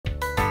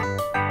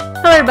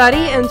Hello everybody,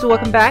 and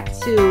welcome back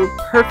to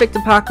Perfect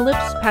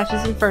Apocalypse,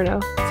 Patches Inferno.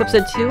 It's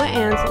episode 2,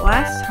 and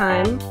last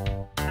time...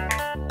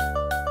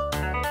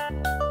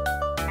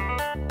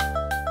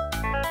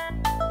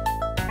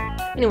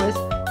 Anyways,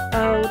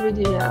 what do we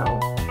do now?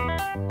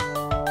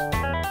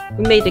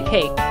 We made the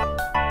cake.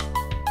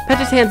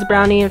 Patches hands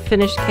Brownie a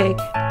finished cake.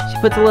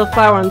 She puts a little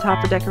flower on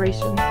top for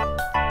decoration.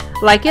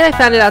 Like it? I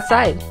found it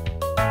outside.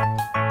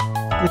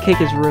 The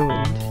cake is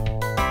ruined.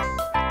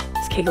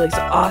 This cake looks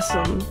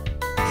awesome.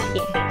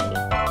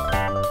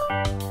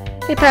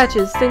 Hey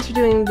Patches, thanks for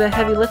doing the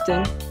heavy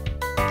lifting.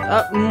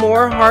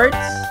 More hearts?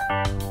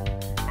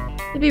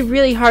 It'd be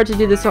really hard to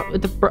do this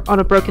on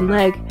a broken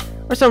leg,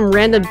 or some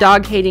random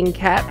dog-hating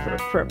cat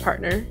for a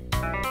partner.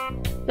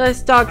 You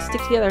guys dogs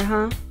stick together,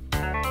 huh?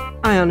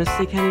 I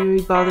honestly can't even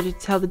be bothered to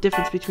tell the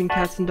difference between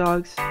cats and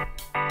dogs.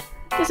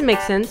 Doesn't make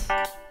sense,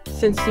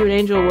 since you and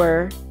Angel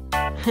were...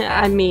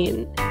 I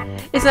mean,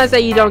 it's nice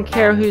that you don't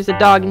care who's a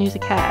dog and who's a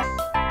cat.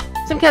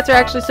 Some cats are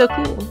actually so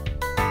cool.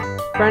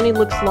 Brownie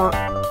looks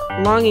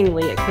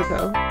longingly at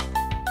Coco.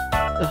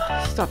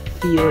 Ugh, stop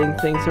feeling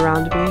things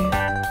around me.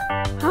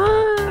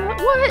 Huh?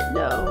 What?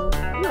 No,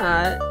 I'm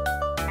not.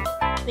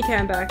 Okay,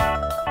 I'm back.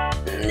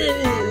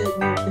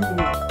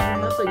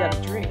 I also got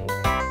a drink.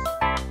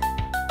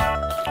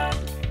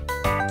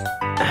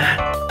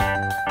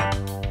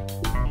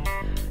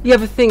 You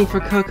have a thing for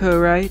Coco,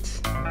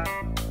 right?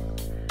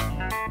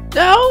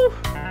 No?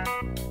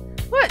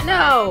 What?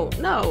 No.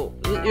 No.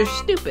 You're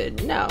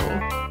stupid. No.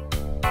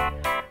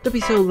 Don't be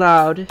so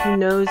loud. Who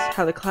knows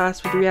how the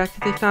class would react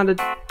if they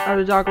found out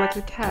a dog liked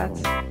a cat?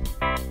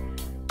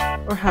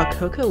 Or how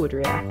Coco would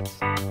react.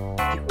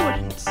 You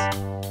wouldn't.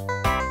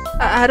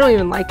 I don't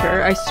even like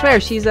her. I swear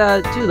she's too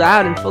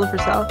loud and full of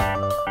herself.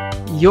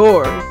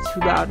 You're too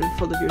loud and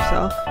full of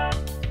yourself.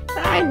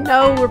 I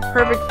know we're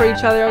perfect for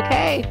each other,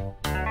 okay?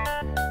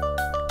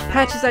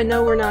 Patches, I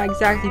know we're not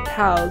exactly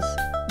pals,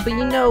 but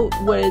you know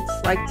what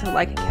it's like to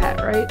like a cat,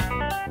 right?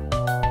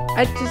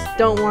 I just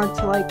don't want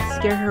to, like,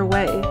 scare her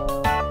away.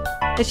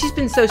 And she's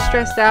been so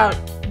stressed out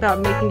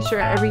about making sure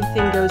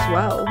everything goes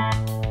well.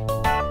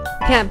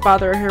 I can't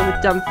bother her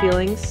with dumb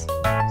feelings,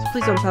 so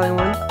please don't tell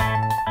anyone.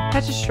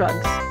 Patches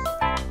shrugs.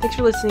 Thanks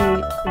for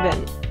listening,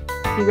 Vin.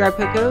 Can you grab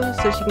Coco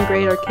so she can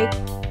grade our cake?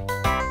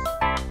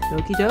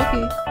 Okie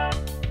dokie.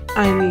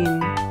 I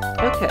mean,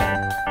 okay.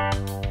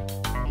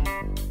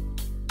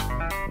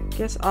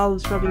 Guess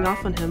Olive's rubbing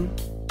off on him.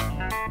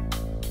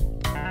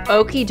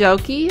 Okie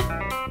dokie?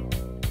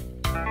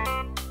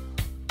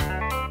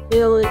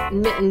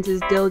 Mittens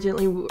is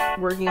diligently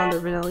working on their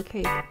vanilla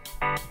cake.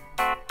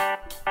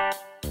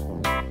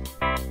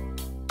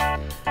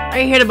 Are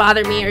you here to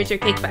bother me, or is your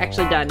cake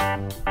actually done?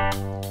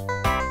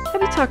 Have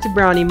you talked to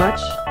Brownie much?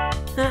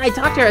 I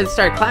talked to her at the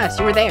start of class.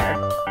 You were there.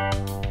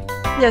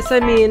 Yes, I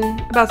mean,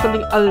 about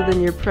something other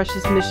than your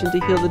precious mission to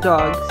heal the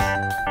dogs.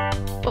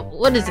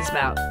 What is this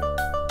about?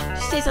 Did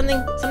you say something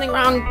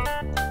wrong?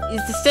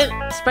 Is the sin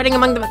spreading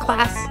among the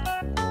class?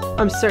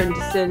 I'm certain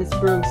the sin is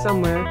brewing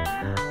somewhere.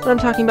 But I'm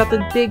talking about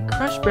the big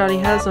crush Brownie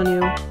has on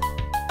you.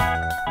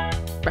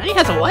 Brownie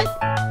has a what?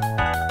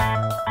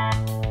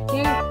 The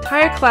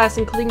entire class,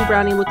 including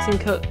Brownie, looks in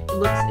Coco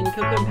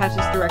and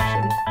Patches'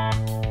 direction.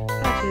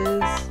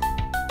 Patches.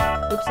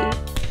 Oopsie.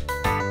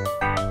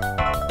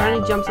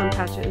 Brownie jumps on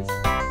Patches.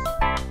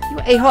 You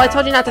a-hole, I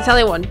told you not to tell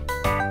anyone.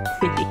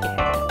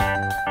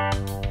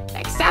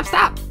 Hey,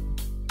 stop!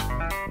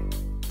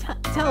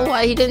 Tell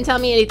what? He didn't tell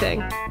me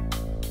anything.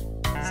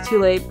 It's too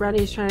late.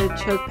 Brownie's trying to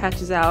choke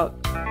Patches out.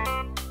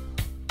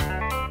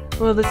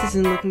 Well, this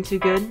isn't looking too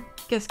good.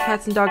 Guess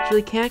cats and dogs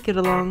really can't get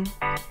along.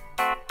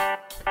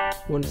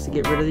 Want us to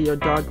get rid of your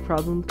dog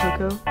problem,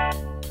 Coco?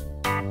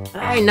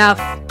 Enough!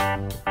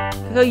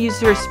 Coco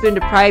used her spoon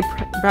to pry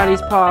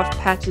Brownie's paw off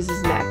Patches'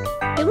 neck.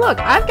 Hey look,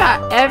 I've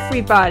got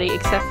everybody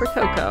except for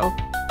Coco.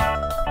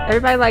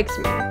 Everybody likes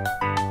me.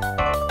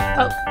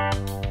 Oh.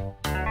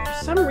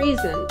 For some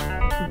reason,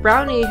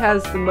 Brownie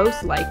has the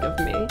most like of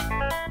me.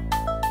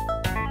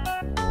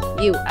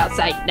 You,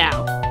 outside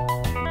now.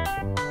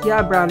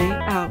 Yeah, Brownie,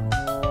 out.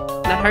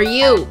 Not her,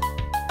 you!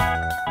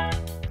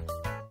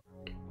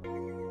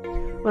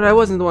 But I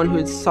wasn't the one who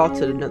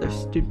assaulted another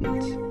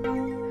student.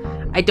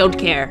 I don't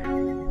care.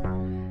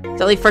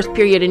 It's only first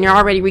period and you're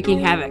already wreaking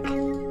havoc.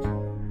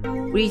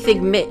 What do you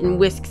think Mitt and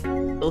Whisk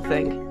will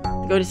think?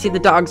 They're going to see the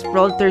dogs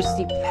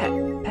bloodthirsty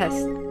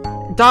pests.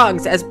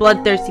 Dogs as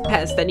bloodthirsty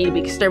pests that need to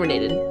be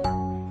exterminated.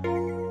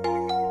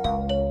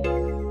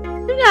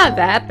 They're not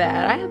that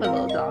bad. I have a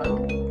little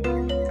dog.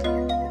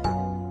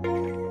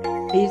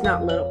 He's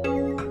not little.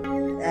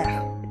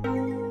 Ugh.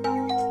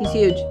 He's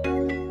huge.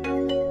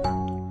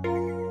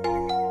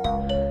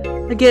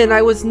 Again,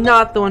 I was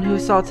not the one who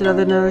assaulted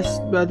other nurse.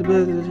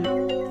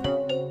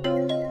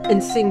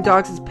 And seeing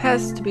dogs as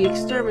pests to be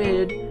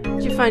exterminated,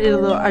 do you find it a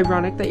little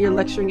ironic that you're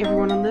lecturing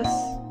everyone on this?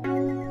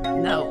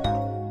 No.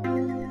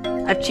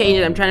 I've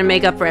changed it. I'm trying to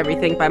make up for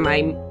everything by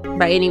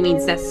any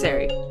means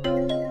necessary.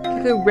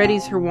 Coco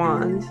readies her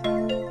wand.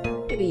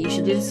 Maybe you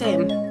should do the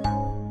same.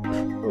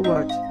 Or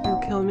what? You'll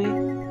kill me?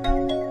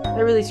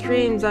 That really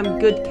screams I'm a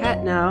good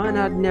cat now, and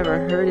I'd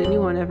never hurt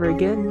anyone ever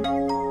again.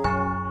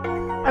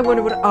 I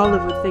wonder what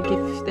Olive would think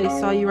if they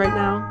saw you right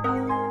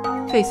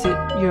now. Face it,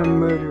 you're a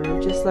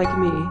murderer, just like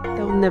me.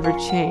 That will never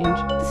change.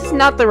 This is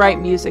not the right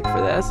music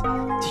for this.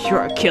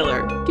 You're a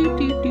killer.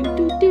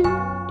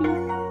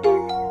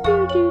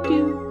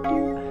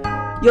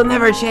 You'll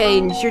never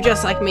change. You're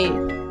just like me.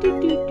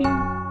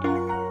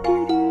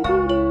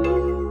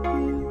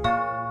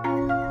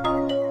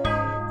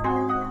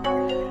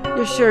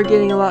 You're sure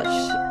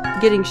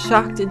getting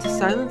shocked into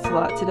silence a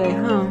lot today,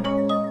 huh?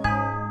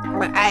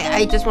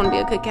 I just want to be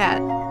a good cat.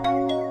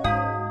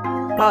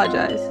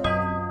 Apologize.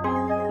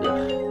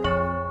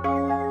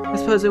 I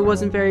suppose it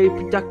wasn't very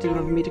productive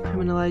of me to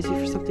criminalize you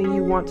for something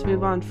you want to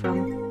move on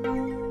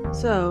from.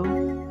 So,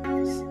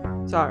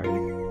 sorry.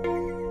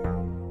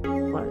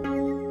 What?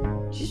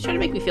 She's trying to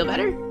make me feel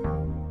better?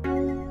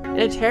 In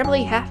a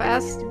terribly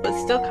half-assed, but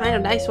still kind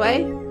of nice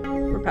way?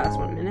 We're past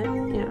 1 minute,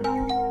 yeah.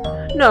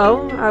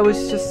 No, I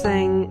was just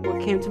saying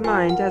what came to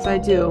mind, as I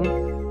do.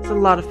 As a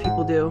lot of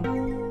people do.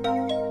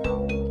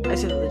 I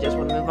simply just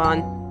want to move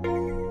on.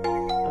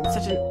 I'm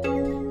such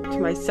to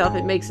myself,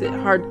 it makes it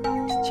hard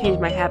to change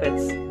my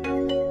habits. Is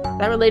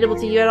that relatable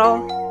to you at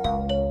all?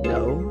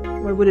 No.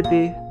 Why would it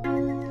be?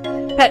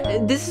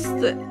 Pet, this is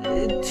the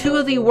two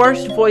of the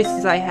worst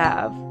voices I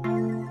have.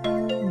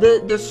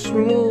 The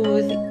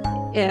smooth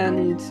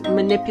and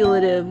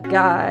manipulative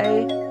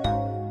guy,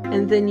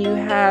 and then you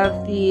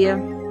have the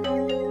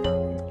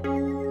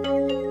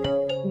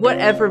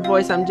whatever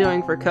voice I'm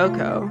doing for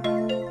Coco.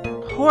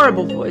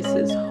 Horrible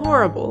voices,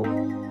 horrible.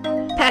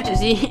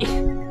 Patches, you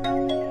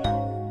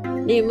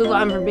need to move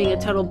on from being a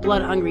total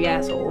blood-hungry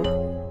asshole.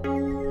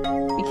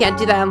 You can't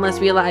do that unless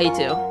we allow you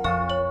to.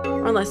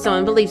 Or unless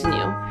someone believes in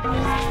you.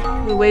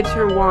 He waves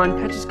her wand.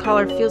 Patch's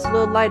collar feels a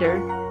little lighter.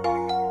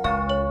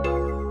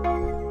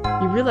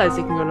 You realize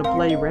they can go on a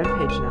bloody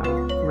rampage now,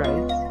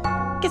 right?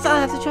 Guess I'll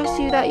have to trust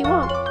you that you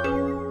won't.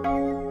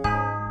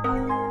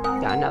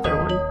 Got another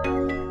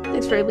one.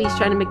 Thanks for at least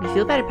trying to make me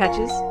feel better,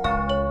 Patches.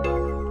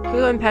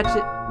 Coco and pats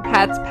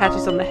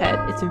Patches on the head.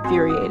 It's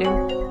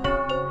infuriating.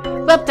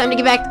 Well, time to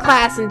get back to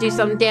class and do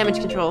some damage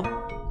control.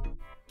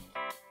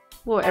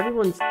 Whoa,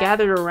 everyone's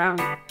gathered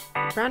around.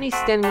 Brownie's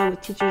standing on the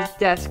teacher's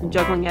desk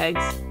juggling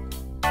eggs.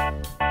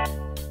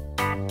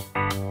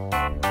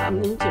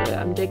 I'm into it.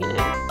 I'm digging it.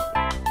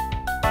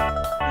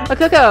 Oh,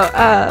 Coco!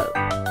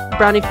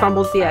 Brownie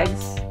fumbles the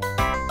eggs.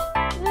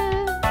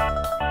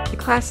 The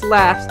class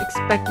laughs,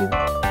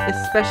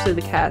 especially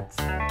the cats.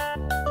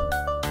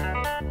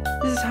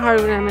 This is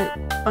hard when I'm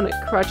on a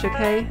crutch,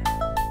 okay?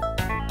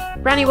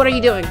 Brownie, what are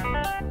you doing?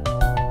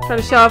 Trying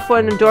to show off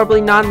what an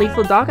adorably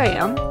non-lethal dog I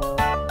am.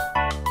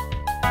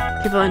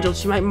 Careful, Angel,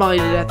 she might maul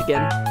you to death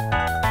again.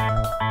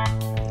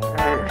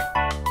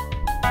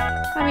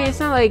 I mean, it's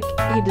not like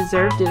he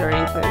deserved it or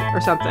anything,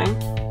 or something.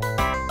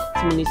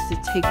 Someone needs to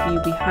take you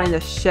behind the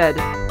shed.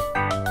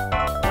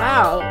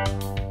 Wow.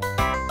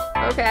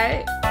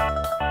 Okay.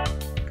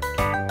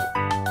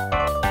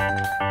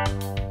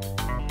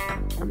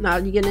 I'm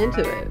not getting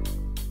into it.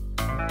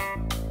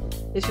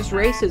 It's just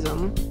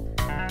racism.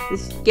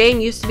 This game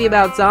used to be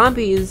about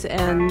zombies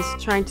and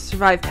trying to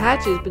survive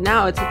Patches, but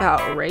now it's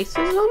about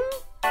racism?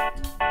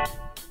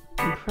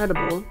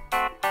 Incredible.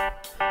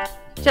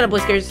 Shut up,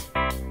 Whiskers.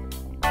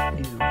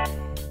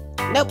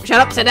 Nope, shut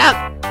up, sit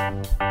down.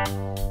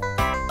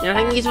 You're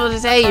nothing useful to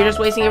say, you're just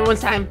wasting everyone's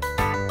time.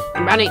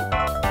 I'm Brownie.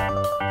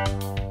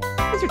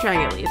 Thanks for trying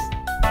at least.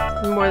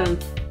 More than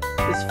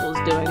this fool's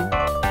doing.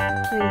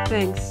 Hey,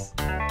 thanks.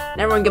 And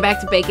everyone go back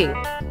to baking.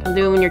 I'll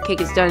do it when your cake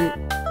is done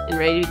and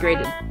ready to be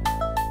graded.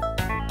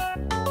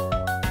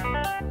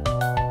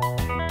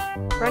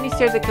 Brownie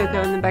stares at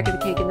Coco and then back at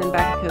the cake and then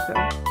back at Coco.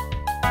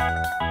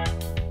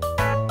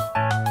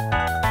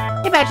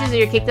 Hey, Patches, is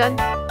your cake done?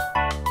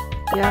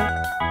 Yeah.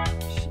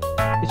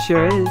 It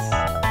sure is.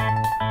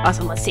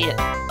 Awesome, let's see it.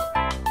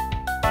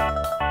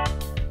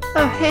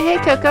 Oh, hey,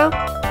 Coco.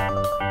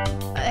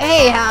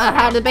 Hey,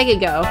 how did the baking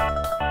go?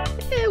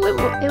 It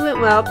went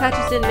well.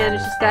 Patches didn't manage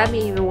to stab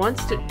me even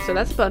once, so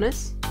that's a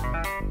bonus.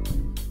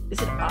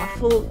 Is it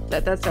awful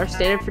that that's our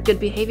standard for good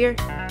behavior?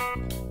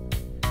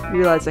 You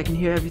realize I can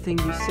hear everything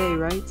you say,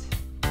 right?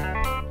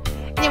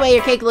 Anyway,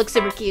 your cake looks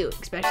super cute,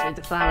 especially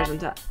the flowers on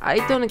top. I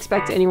don't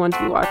expect anyone to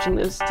be watching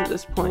this to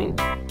this point.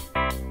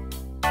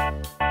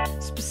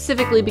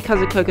 Specifically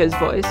because of Coco's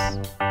voice.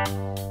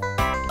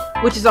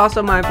 Which is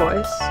also my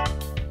voice.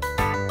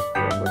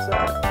 What's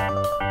that?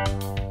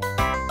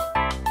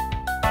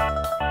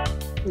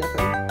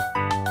 Nothing.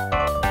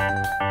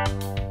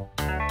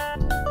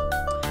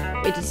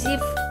 Wait, did you see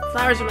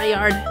flowers in my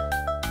yard?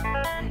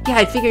 Yeah,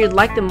 I figured you'd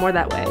like them more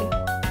that way.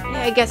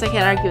 Yeah, I guess I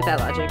can't argue with that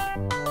logic.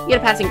 You get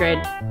a passing grade.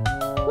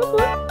 Whoop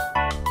whoop.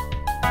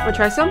 Wanna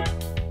try some?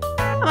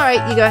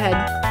 Alright, you go ahead.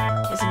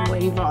 Guess I've been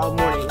waiting for all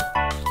morning.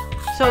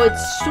 So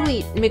it's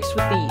sweet mixed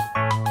with the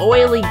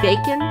oily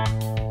bacon?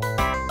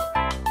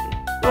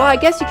 Well, I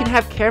guess you can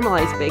have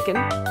caramelized bacon.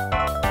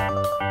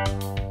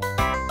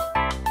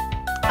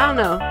 I don't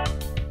know.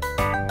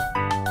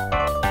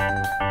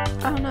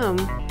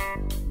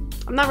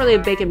 I'm not really a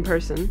bacon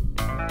person,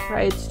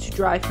 right? It's too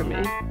dry for me.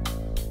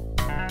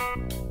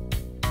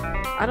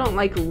 I don't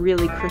like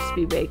really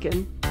crispy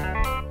bacon.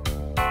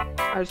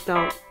 I just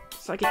don't.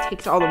 It's like it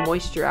takes all the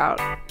moisture out.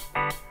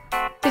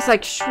 Tastes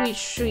like sweet,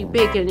 sweet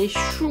bacon. It's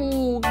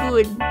so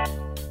good.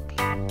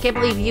 Can't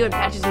believe you and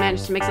Patches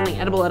managed to make something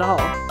edible at all.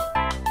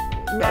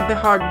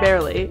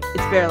 Barely.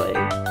 It's barely.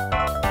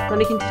 Let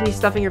me continue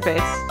stuffing your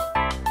face.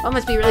 Oh, it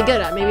must be really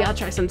good. Maybe I'll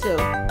try some too.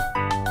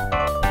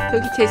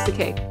 Cookie, taste the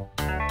cake.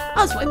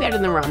 Oh, it's way better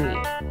than raw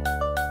meat.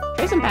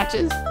 Try some,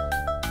 Patches.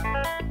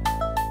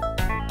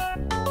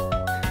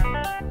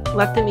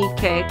 Let them eat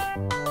cake.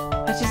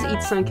 Patches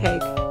eat some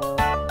cake.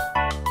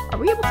 Are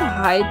we able to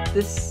hide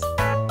this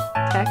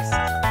text?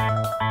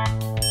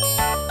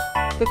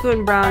 Coco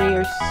and Brownie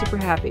are super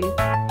happy.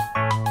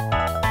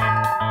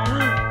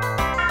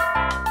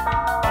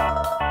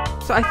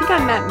 So I think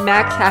I'm at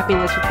max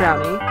happiness with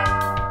Brownie.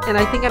 And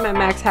I think I'm at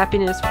max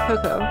happiness with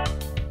Coco.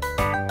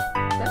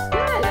 That's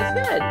good,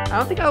 that's good. I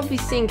don't think I'll be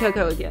seeing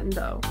Coco again,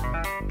 though.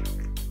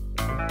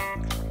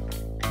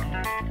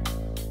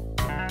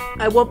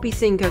 I won't be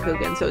seeing Coco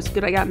again, so it's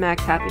good I got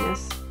max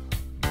happiness.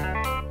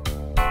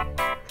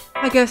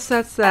 I guess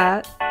that's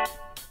that.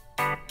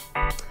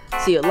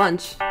 See you at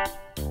lunch.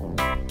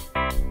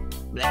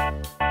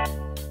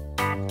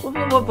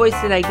 What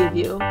voice did I give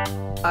you?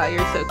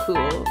 You're so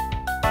cool.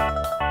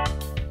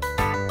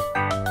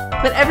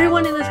 But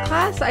everyone in this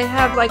class I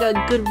have like a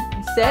good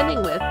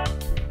standing with.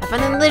 Have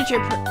fun in literature,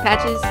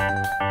 Patches.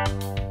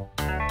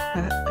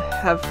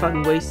 Have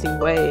fun wasting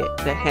away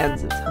the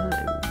hands of time.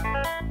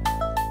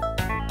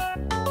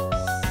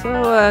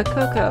 So,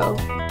 Coco.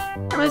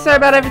 I'm really sorry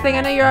about everything.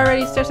 I know you're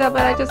already stressed out,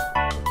 but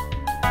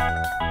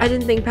I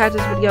didn't think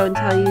Patches would go and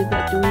tell you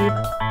that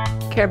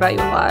dweeb care about you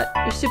a lot.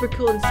 You're super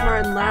cool and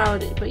smart and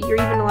loud, but you're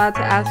even allowed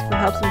to ask for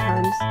help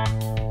sometimes.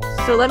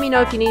 So let me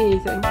know if you need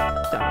anything.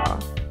 Duh.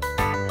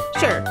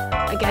 Sure,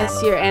 I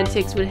guess your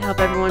antics would help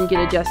everyone get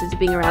adjusted to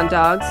being around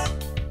dogs.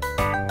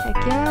 Heck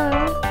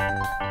yeah.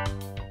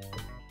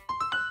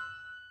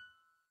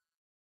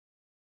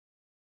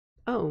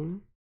 Oh.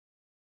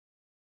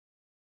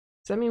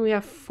 Does that mean we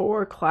have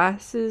 4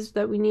 classes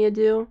that we need to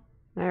do?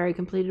 I already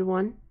completed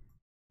one.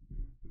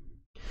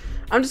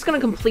 I'm just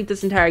gonna complete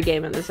this entire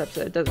game in this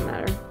episode, it doesn't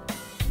matter.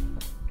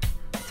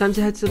 Time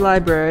to head to the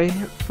library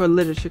for a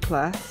literature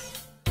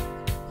class.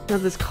 Now that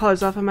this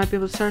collar's off, I might be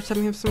able to start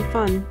having some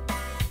fun.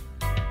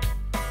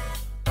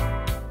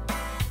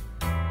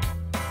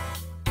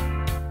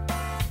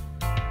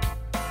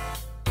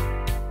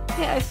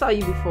 Hey, I saw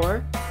you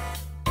before.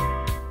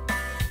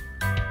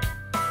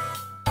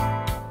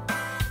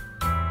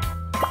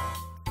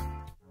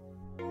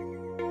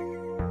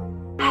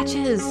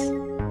 Patches!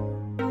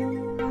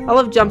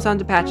 Olive jumps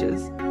onto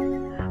Patches.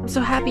 I'm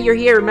so happy you're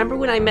here. Remember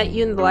when I met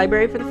you in the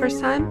library for the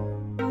first time?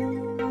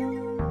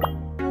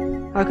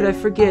 How could I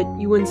forget?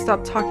 You wouldn't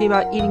stop talking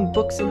about eating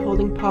books and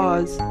holding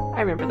paws.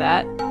 I remember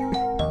that.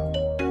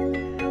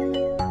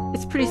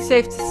 It's pretty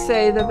safe to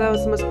say that that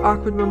was the most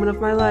awkward moment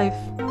of my life.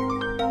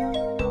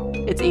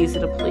 It's easy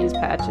to please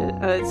Patches.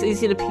 It's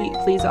easy to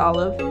please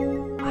Olive.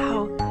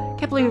 Wow,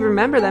 can't believe you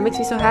remember. That makes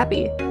me so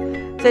happy.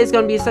 Today's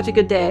gonna be such a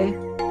good day.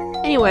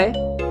 Anyway,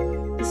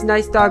 this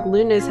nice dog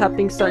Luna is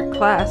helping start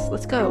class.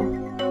 Let's go.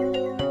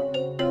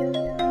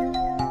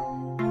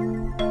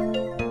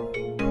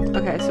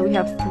 Okay, so we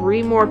have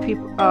 3 more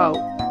people. Oh,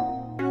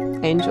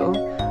 Angel.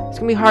 It's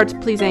gonna be hard to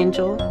please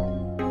Angel.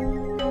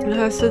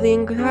 So the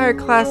entire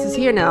class is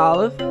here now,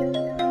 Olive.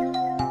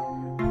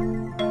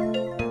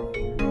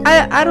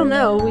 I don't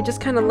know. We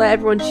just kind of let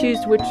everyone choose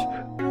which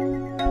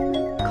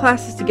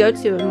classes to go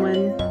to and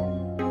when.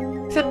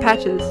 Except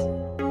Patches.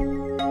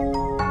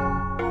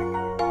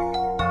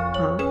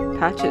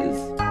 Patches.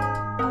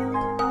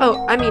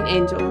 Oh, I mean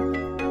Angel.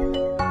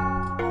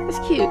 It's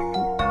cute.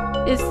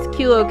 It's the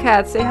cute little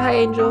cat. Say hi,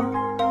 Angel.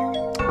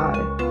 Hi.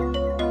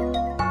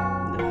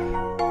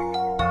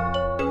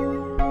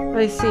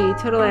 I see.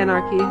 Total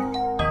anarchy.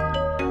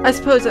 I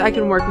suppose I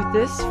can work with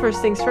this.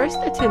 First things first,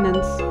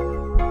 attendance.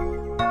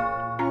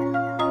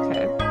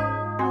 Okay.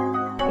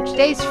 Which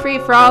day's free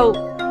for all?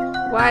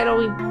 Why do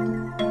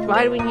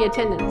we need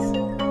attendance?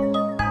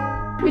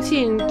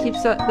 Routine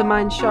keeps the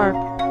mind sharp.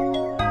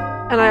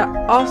 And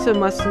I also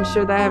must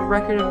ensure that I have a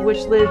record of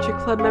which literature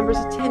club members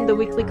attend the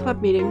weekly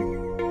club meeting.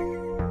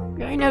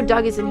 We already know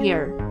Doug isn't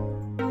here.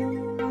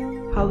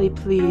 Holly,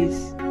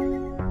 please.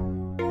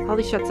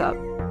 Holly shuts up.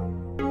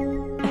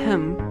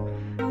 Ahem.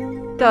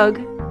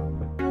 Doug.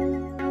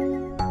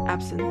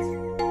 Absent.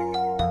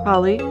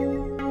 Holly.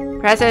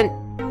 Present.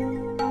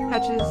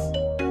 Patches.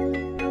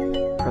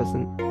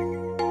 Present.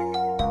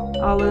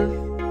 Olive.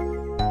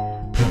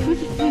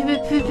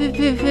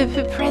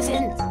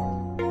 Present.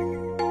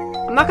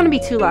 I'm not going to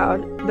be too loud.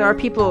 There are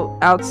people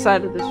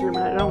outside of this room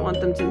and I don't want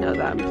them to know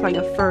that I'm playing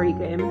a furry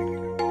game.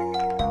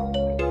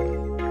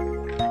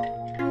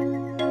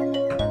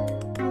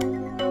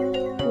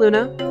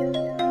 Luna.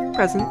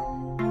 Present.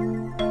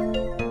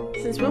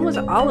 Since when was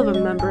Olive a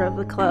member of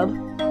the club?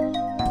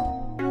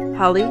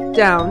 Holly.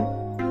 Down.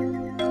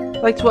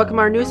 I'd like to welcome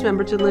our newest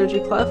member to the Liturgy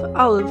Club,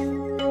 Olive.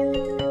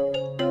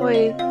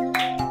 Holly.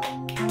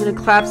 Then a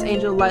claps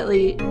Angel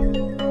lightly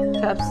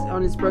taps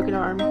on his broken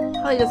arm.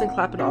 Holly doesn't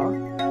clap at all.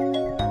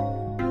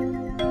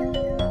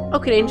 Oh,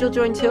 can Angel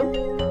join too?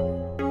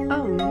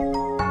 Oh.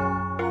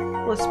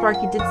 Well,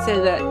 Sparky did say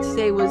that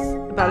today was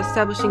about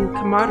establishing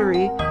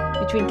camaraderie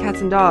between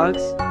cats and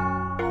dogs.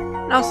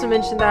 And also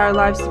mentioned that our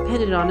lives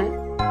depended on it.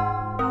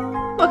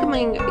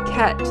 Welcoming a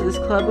cat to this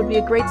club would be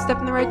a great step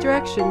in the right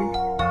direction.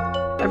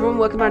 Everyone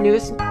welcome our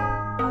newest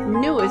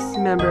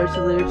member to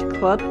the Literature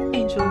Club,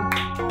 Angel.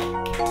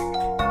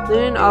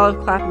 Luna and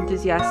Olive clap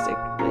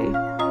enthusiastically.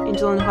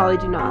 Angel and Holly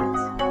do not.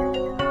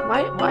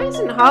 Why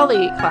isn't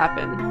Holly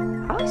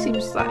clapping? Holly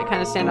seems like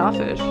kind of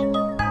standoffish.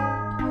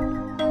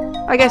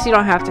 I guess you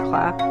don't have to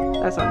clap.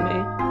 That's on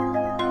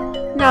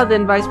me. Now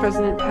then, Vice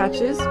President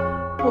Patches,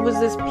 what was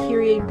this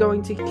period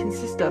going to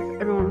consist of?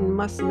 Everyone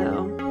must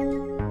know.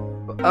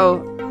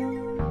 Oh,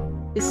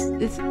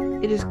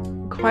 it is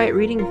quiet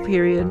reading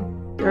period.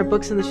 There are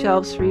books on the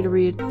shelves for you to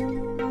read.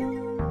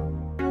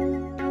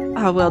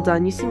 Ah, well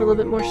done. You seem a little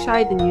bit more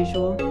shy than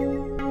usual.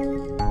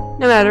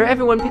 No matter,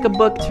 everyone pick a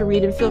book to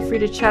read and feel free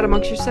to chat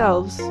amongst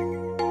yourselves.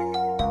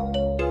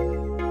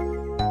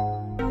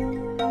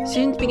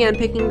 Students began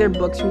picking their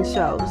books from the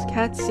shelves.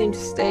 Cats seemed to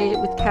stay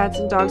with cats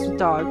and dogs with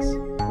dogs.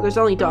 Well, there's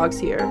only dogs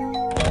here.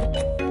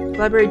 The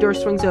library door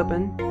swings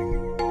open.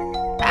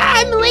 Ah,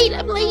 I'm late!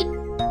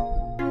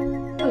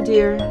 Oh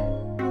dear.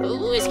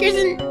 Whiskers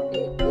in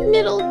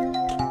middle.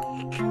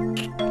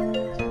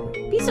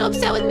 Be so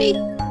upset with me.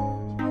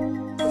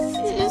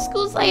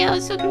 School's layout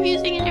is so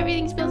confusing and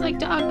everything smells like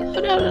dog.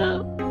 Oh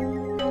no.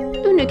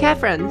 Ooh, new cat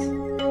friends.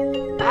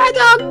 Ah,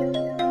 dog!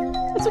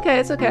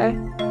 It's okay.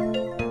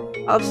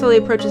 Olive slowly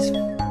approaches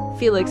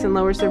Felix and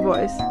lowers their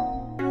voice.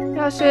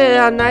 I'll show you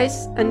a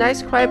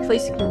nice quiet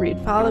place you can read.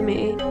 Follow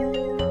me.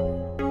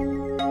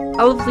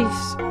 Olive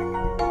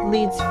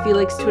leads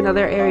Felix to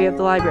another area of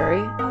the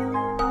library.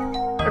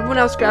 Everyone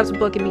else grabs a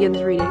book and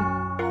begins reading.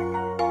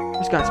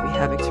 There's got to be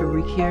havoc to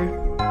wreak here.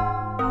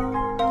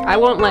 I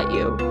won't let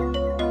you.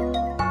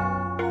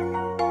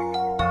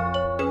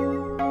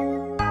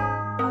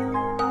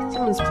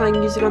 Someone's playing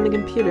music on the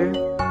computer.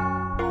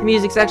 The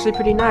music's actually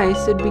pretty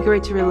nice. It'd be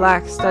great to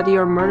relax, study,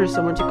 or murder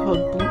someone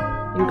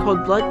in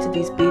cold blood to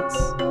these beats.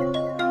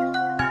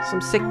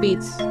 Some sick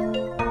beats.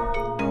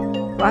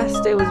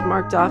 Last day was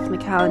marked off in the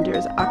calendar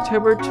as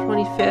October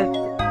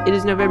 25th. It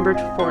is November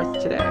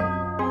 4th today.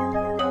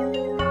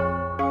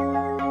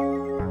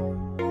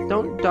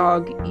 Don't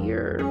dog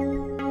ear.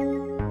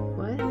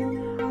 What?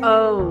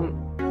 Oh.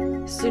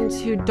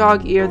 Students who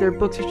dog ear their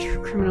books are true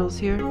criminals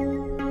here.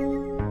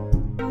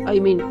 Oh,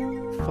 you mean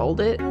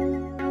fold it?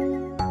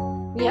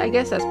 Yeah, I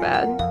guess that's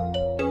bad.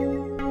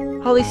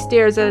 Holly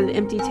stares at an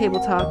empty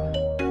tabletop.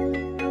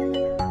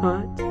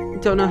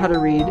 What? Don't know how to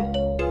read.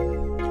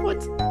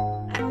 What?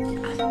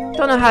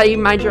 Don't know how you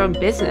mind your own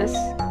business.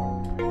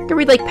 Go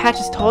read like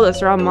Patches told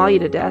us or I'll maul you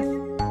to death.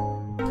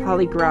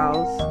 Holly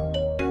growls.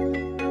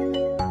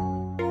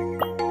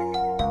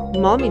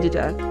 Maul me to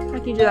death? How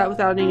can you do that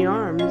without any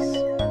arms?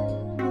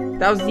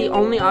 That was the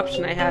only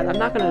option I had. I'm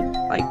not gonna,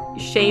 like,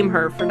 shame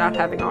her for not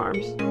having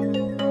arms.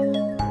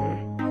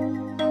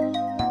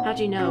 How'd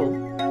you know?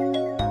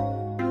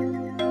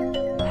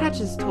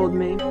 Patches told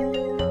me.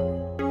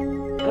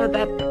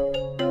 That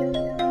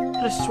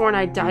could have sworn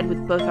I died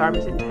with both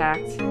arms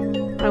intact.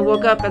 When I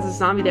woke up as a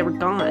zombie, they were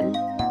gone.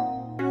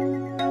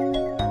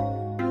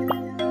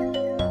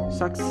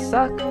 Sucks to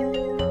suck.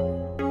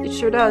 It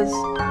sure does.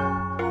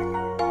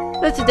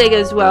 But if today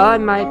goes well, I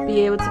might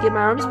be able to get my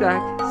arms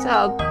back, so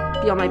I'll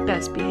be on my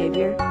best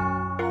behavior.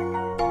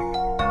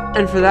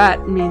 And for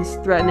that means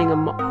threatening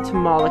to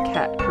maul a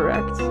cat,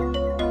 correct?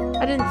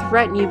 I didn't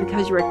threaten you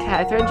because you were a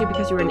cat, I threatened you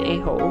because you were an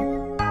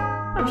a-hole.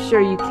 I'm sure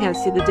you can't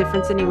see the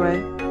difference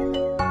anyway.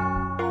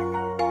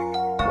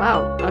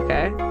 Wow,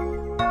 okay.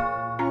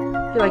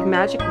 I feel like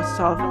magic will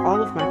solve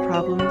all of my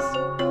problems.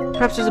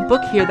 Perhaps there's a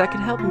book here that could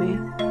help me.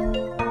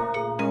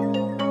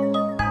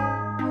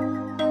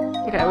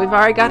 Okay, we've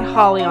already got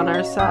Holly on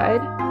our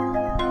side.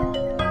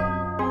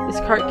 This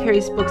cart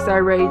carries books that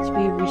are ready to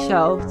be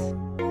reshelved.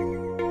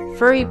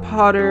 Furry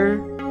Potter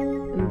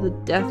and the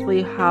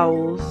Deathly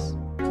Howls.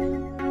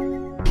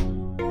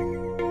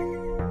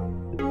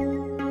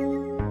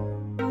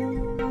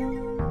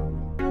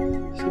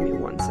 Just give me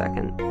 1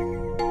 second.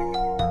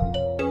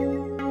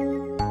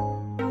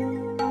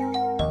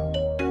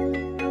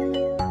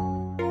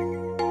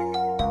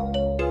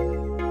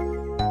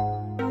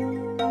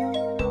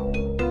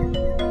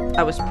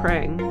 I was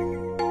praying.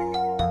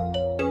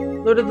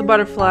 Lord of the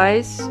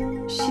Butterflies,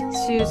 Shih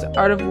Tzu's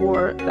Art of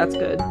War. That's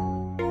good.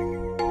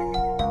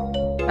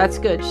 That's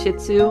good. Shih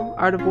Tzu,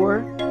 Art of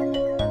War.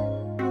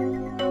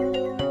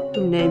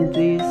 Who named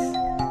these?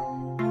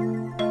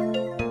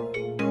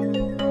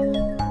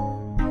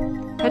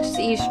 Patches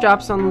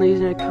eavesdrops on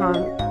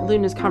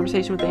Luna's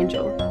conversation with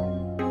Angel.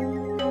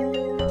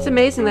 It's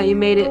amazing that you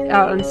made it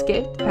out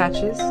unscathed,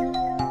 Patches.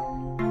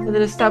 And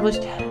then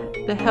established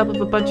the help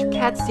of a bunch of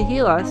cats to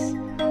heal us.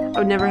 I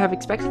would never have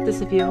expected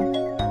this of you.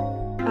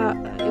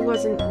 It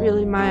wasn't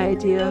really my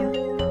idea.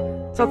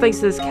 It's all thanks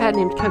to this cat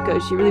named Coco.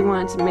 She really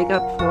wanted to make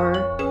up for her.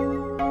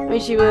 I mean,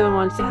 she really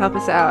wanted to help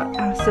us out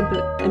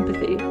of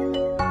empathy.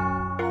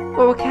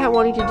 But with cat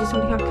wanting to do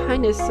something out of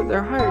kindness of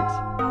their hearts,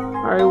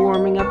 are we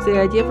warming up to the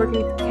idea of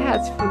working with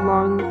cats for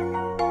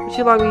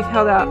too long we've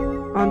held out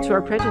onto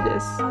our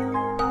prejudice.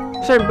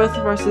 I'm certain both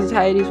of our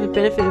societies would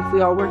benefit if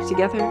we all worked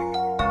together.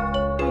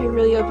 You're a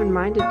really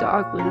open-minded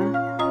dog,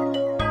 Luna.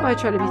 Oh, I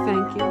try to be,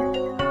 thank you.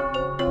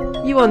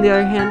 You, on the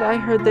other hand, I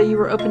heard that you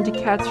were open to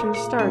cats from the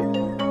start.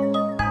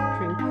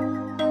 Drink.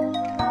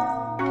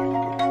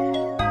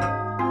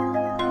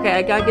 Okay,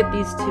 I gotta get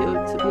these two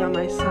to be on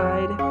my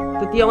side.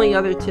 They're the only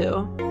other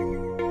two.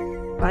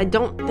 But I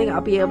don't think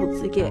I'll be able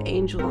to get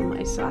Angel on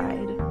my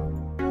side.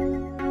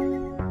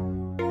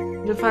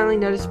 I finally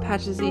noticed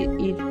Patches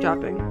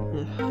eavesdropping.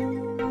 Ugh.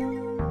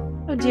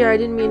 Oh dear, I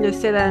didn't mean to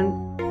say that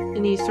in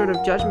any sort of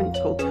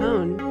judgmental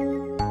tone.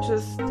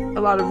 Just a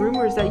lot of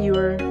rumors that you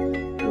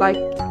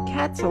liked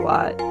cats a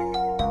lot.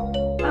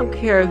 I don't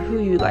care who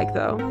you like,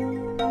 though.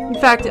 In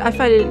fact, I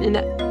find it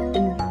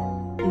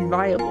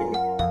inviable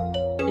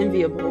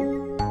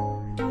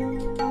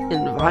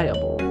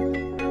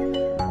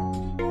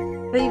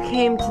that you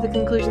came to the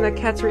conclusion that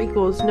cats were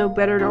equals, no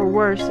better nor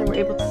worse, and were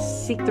able to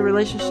seek the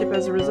relationship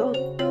as a result.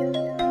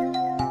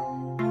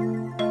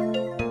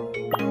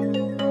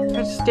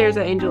 Patch stares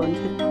at Angel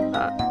and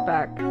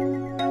back.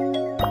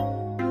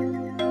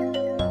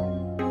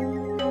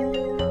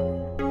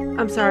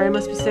 I'm sorry, I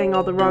must be saying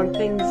all the wrong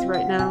things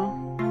right now.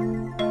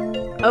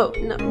 Oh,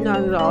 no, not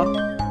at all.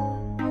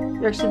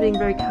 You're actually being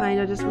very kind,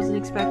 I just wasn't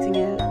expecting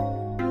it.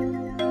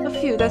 Oh,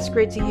 phew, that's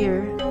great to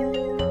hear.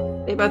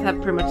 They both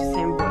have pretty much the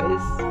same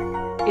voice.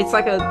 It's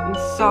like a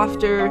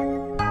softer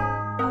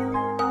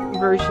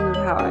version of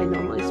how I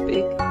normally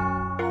speak.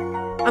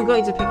 I'm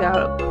going to pick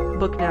out a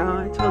book now.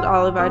 I told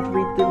Olive I'd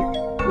read them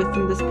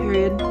within this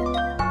period.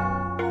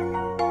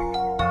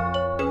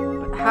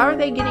 But how are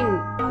they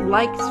getting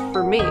likes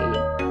for me?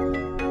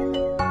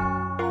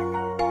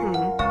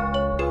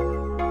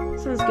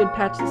 Sounds good,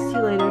 Patches. See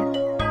you later.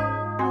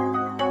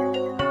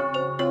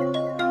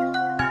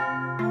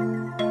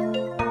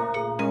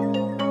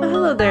 Oh,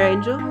 hello there,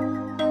 Angel.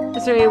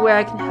 Is there any way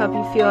I can help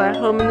you feel at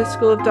home in the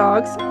school of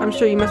dogs? I'm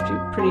sure you must be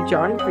pretty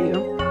jarring for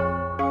you.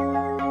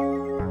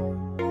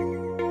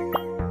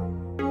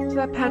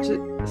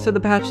 So the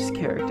Patches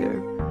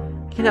character.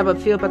 I can't help but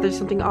feel but there's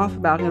something off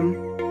about him.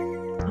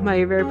 Am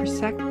I very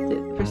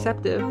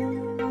perceptive?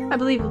 I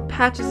believe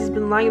Patches has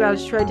been lying about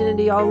his true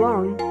identity all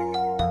along.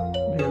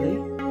 Really?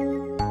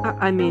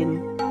 I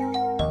mean...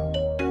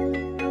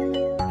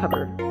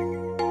 Cover.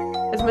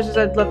 As much as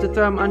I'd love to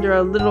throw him under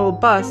a literal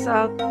bus,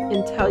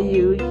 and tell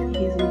you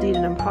he's indeed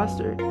an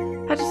imposter.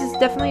 Patches is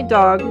definitely a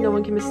dog, no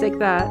one can mistake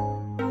that.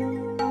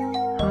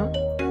 Huh?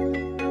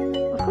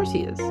 Of course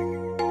he is.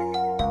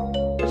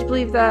 I just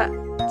believe that,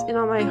 in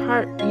all my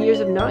heart, years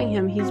of knowing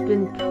him, he's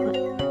been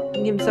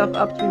putting himself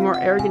up to be more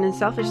arrogant and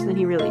selfish than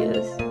he really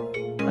is.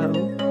 Oh.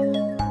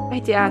 I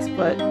hate to ask,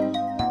 but...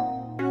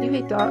 you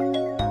hate dogs?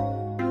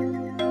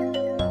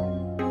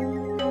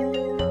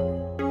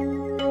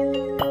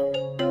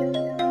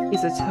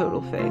 He's a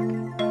total fake.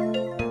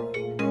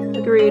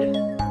 Agreed.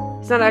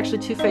 He's not actually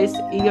two-faced,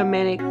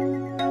 egomaniacal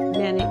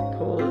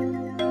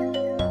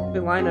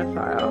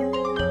villainophile.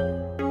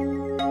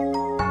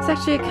 It's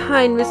actually a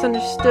kind,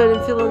 misunderstood,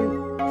 and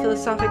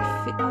philosophic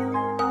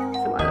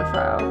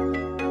villainophile.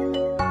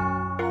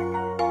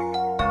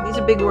 These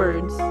are big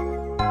words.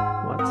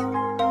 What?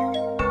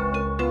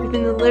 We've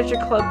been in the literature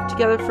club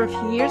together for a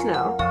few years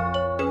now.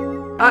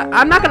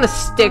 I'm not gonna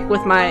stick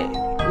with my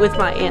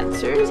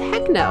answers.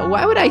 Heck no.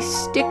 Why would I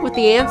stick with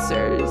the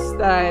answers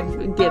that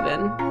I've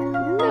given?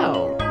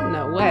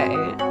 No way.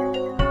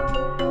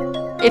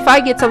 If I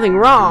get something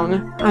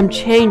wrong, I'm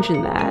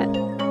changing that.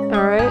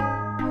 Alright?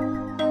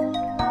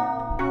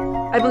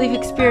 I believe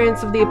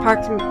experience of the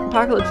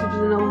apocalypse has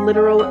been a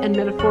literal and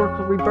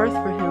metaphorical rebirth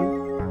for him.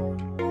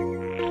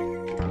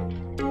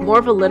 More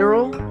of a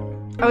literal,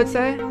 I would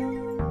say.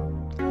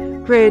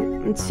 Great.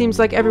 It seems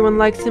like everyone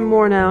likes him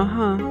more now,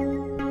 huh?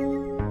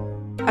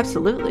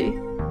 Absolutely.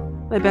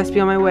 I best be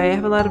on my way. I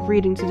have a lot of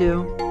reading to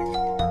do.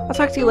 I'll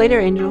talk to you later,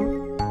 Angel.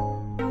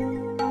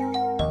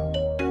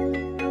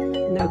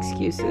 No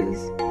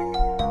excuses.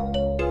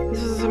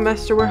 This was a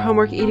semester where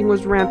homework eating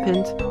was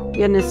rampant.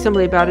 We had an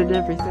assembly about it and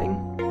everything.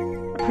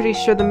 I'm pretty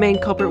sure the main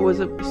culprit was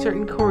a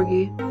certain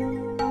corgi.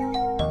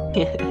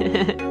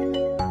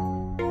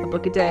 A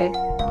book a day. A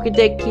book a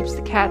day keeps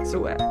the cats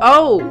away.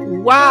 Oh,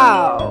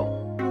 wow!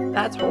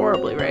 That's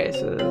horribly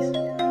racist.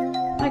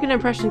 Like an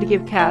impression to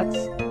give cats.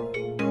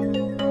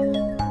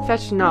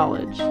 Fetch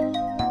knowledge.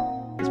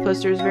 This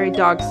poster is very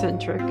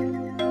dog-centric.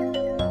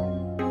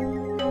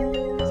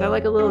 Is that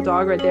like a little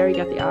dog right there? You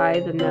got the eye,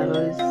 the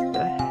nose,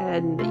 the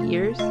head, and the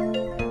ears.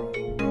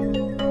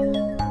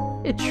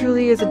 It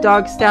truly is a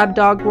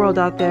dog-stab-dog world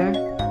out there.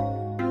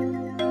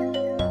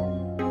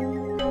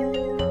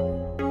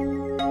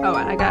 Oh,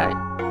 and I gotta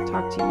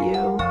talk to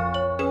you.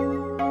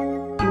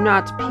 Do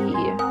not pee.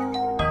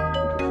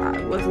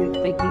 I wasn't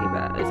thinking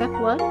about it. Is that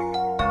blood?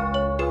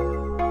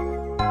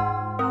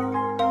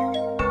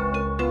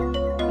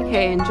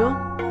 Okay, Angel.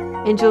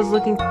 Angel's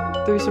looking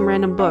through some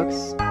random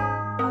books.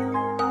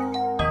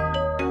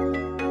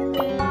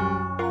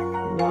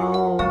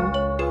 No.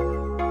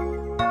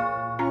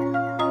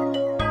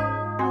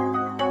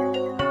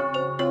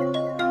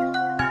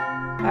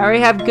 I already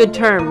have good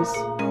terms.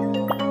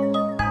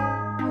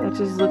 That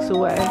just looks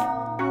away.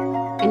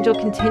 Angel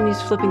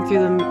continues flipping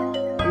through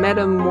the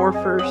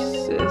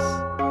metamorphosis.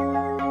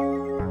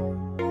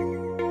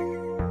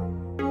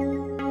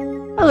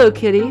 Hello,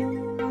 kitty.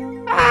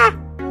 Ah!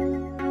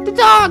 The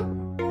dog!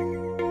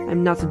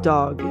 I'm not a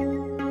dog.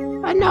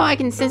 I know, I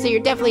can sense that you're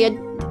definitely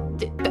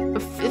a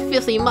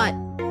filthy mutt.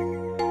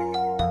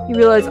 You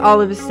realize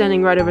Olive is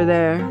standing right over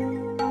there.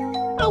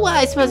 Oh, well,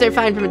 I suppose they're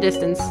fine from a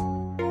distance.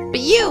 But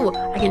you!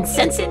 I can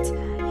sense it!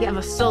 You have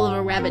a soul of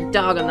a rabid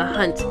dog on the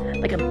hunt,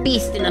 like a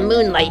beast in the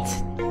moonlight.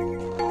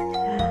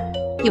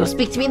 You will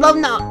speak to me no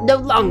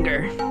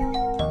longer.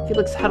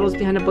 Felix huddles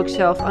behind a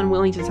bookshelf,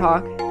 unwilling to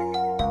talk.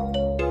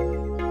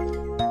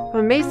 I'm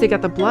amazed they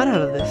got the blood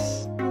out of this.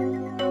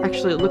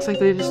 Actually, it looks like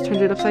they just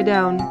turned it upside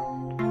down.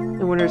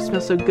 No wonder it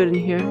smells so good in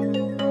here.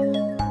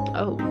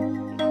 Oh.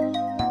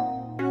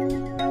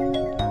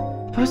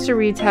 The poster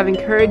reads, have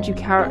courage, you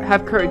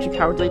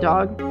cowardly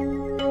dog.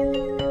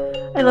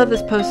 I love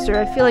this poster.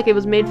 I feel like it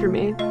was made for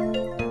me.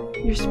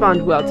 You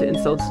respond well to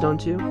insults,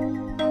 don't you?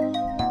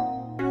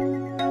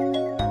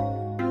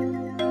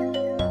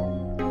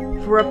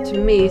 If it were up to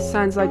me,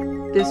 signs like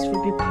this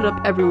would be put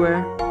up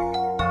everywhere.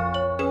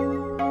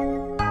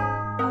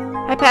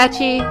 Hi,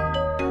 Patchy.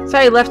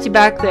 Sorry I left you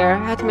back there.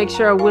 I had to make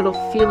sure our little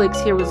Felix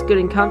here was good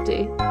and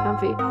comfy.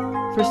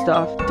 First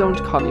off,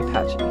 don't call me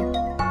Patchy.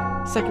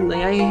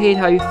 Secondly, I hate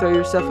how you throw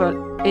yourself at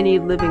any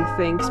living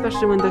thing,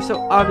 especially when they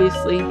so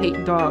obviously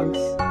hate dogs.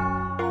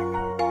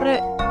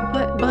 But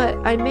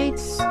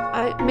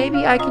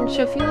maybe I can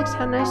show Felix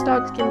how nice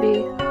dogs can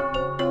be.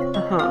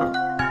 Uh-huh.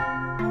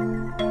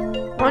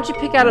 Why don't you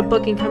pick out a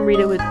book and come read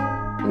it with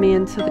me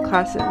until the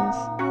class ends?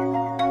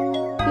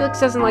 Felix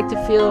doesn't like to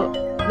feel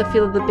the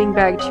feel of the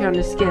beanbag chair on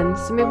his skin,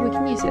 so maybe we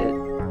can use it.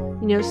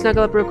 You know,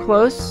 snuggle up real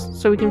close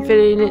so we can fit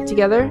in it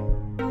together.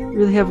 You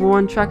really have a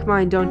one-track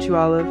mind, don't you,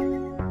 Olive?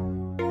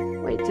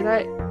 Wait,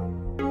 let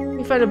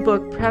me find a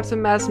book, perhaps a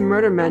mass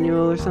murder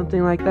manual or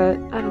something like that.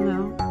 I don't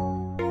know.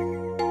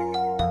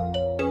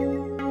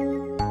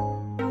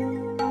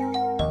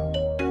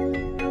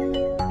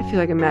 I feel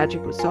like a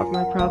magic would solve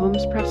my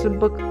problems. Perhaps a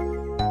book.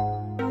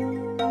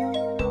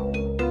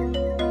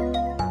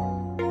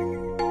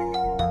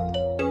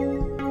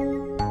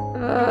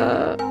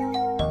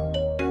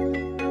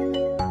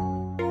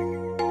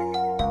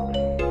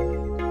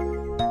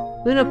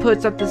 Luna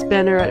puts up this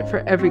banner for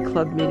every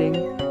club meeting.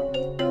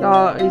 It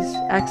always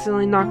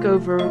accidentally knock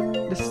over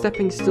the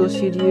stepping stool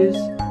she'd use.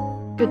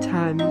 Good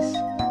times.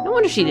 No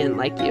wonder she didn't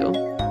like you.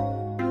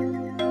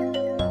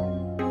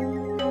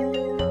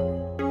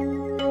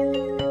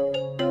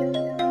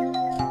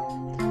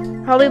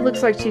 Holly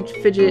looks like she'd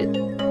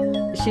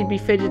be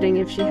fidgeting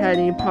if she had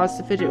any paws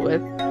to fidget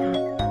with.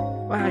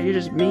 Wow, you're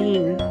just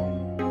mean.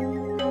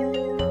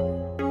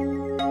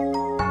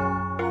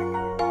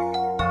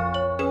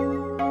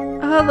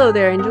 Hello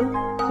there, Angel. Is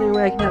there any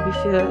way I can help you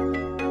feel it?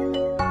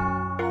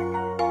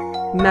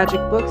 Magic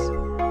books?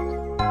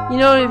 You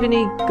know of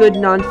any good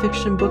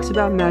non-fiction books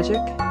about magic?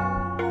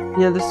 You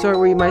know, the sort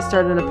where you might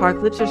start an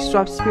apocalypse or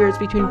swap spirits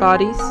between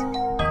bodies?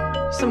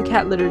 Some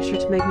cat literature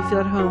to make me feel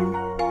at home.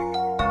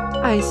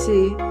 I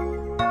see.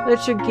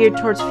 Literature geared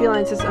towards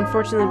felines has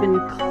unfortunately been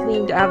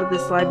cleaned out of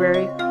this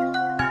library.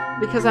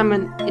 Because I'm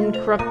an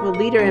incorruptible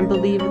leader and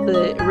believe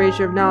the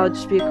erasure of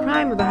knowledge to be a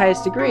crime of the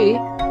highest degree,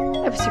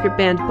 I have a secret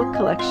banned book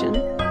collection.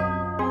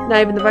 Not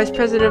even the vice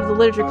president of the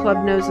literature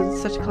club knows of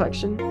such a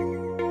collection.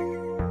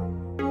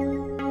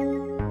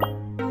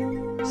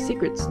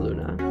 Secrets,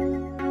 Luna.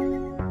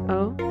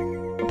 Oh?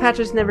 Well,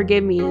 Patras never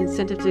gave me an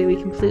incentive to be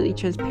completely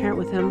transparent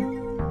with him.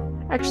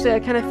 Actually, I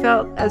kind of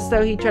felt as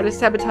though he tried to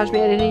sabotage me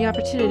at any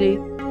opportunity.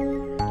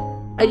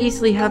 I'd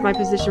easily have my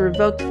position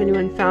revoked if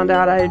anyone found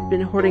out I had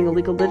been hoarding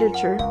illegal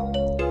literature.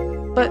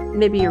 But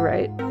maybe you're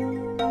right.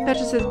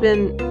 Patras has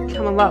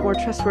become a lot more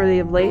trustworthy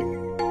of late.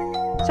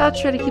 So I'll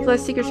try to keep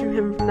less secrets from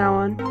him from now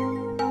on.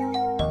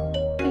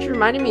 Thanks for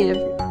reminding me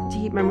to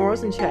keep my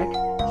morals in check.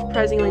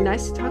 Surprisingly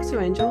nice to talk to,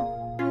 Angel.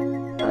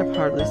 I've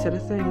hardly said a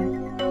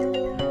thing.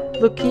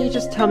 Look, can you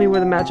just tell me where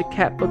the magic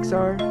cat books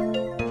are?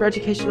 For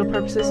educational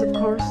purposes, of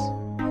course.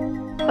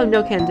 Oh,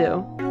 no can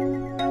do.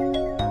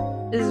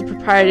 This is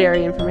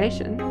proprietary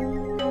information.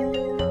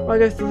 Why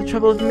go through the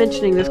trouble of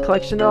mentioning this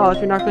collection at all if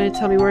you're not going to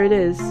tell me where it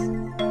is?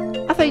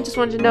 I thought you just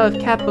wanted to know if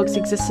cat books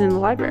existed in the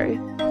library.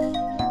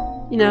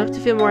 You know, to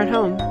feel more at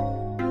home.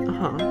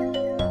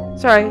 Uh-huh.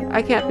 Sorry,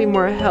 I can't be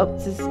more help,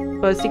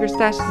 but a secret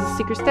stash is a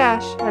secret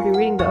stash. Happy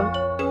reading, though.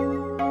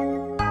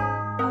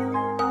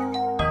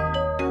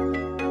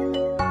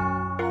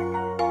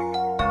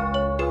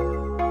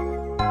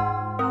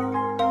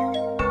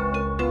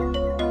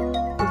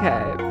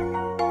 Okay.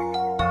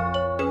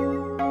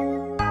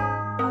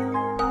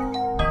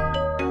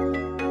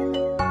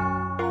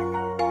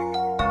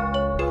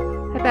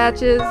 Hi,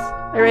 Patches.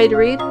 Are you ready to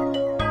read?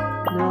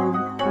 No,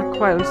 not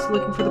quiet. I'm still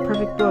looking for the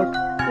perfect book.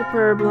 No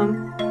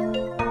problem.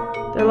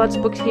 There are lots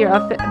of books here.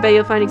 I bet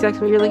you'll find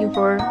exactly what you're looking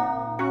for.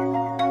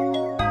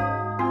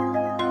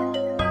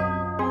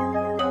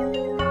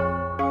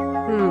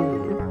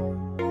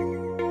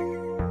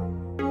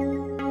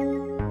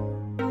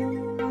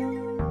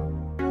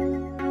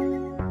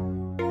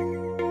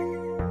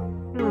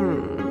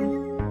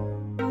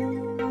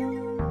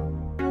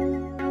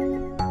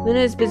 Luna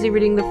is busy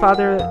reading The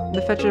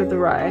Fetcher of the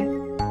Rye.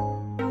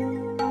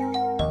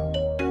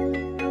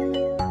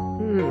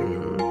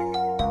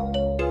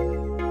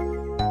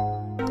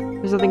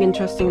 There's nothing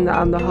interesting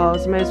on the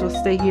halls. I might as well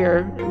stay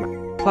here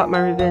and plot my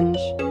revenge.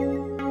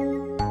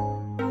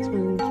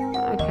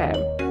 Okay.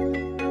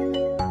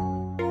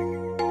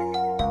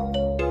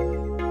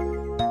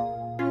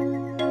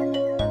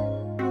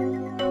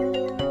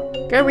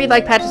 Go read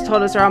like Patches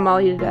told us or I'll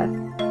maul you to death.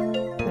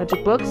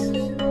 Magic books?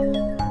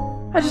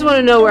 I just want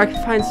to know where I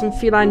can find some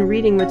feline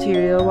reading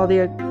material of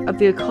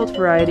the occult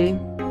variety.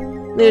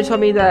 Luna told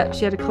me that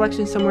she had a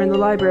collection somewhere in the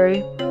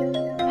library.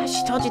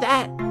 She told you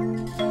that?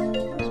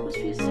 It's supposed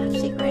to be a top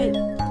secret.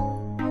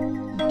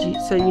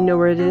 So you know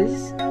where it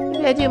is?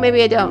 Maybe I do,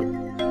 maybe I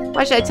don't.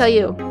 Why should I tell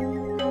you?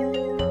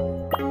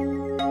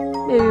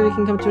 Maybe we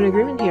can come to an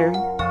agreement here.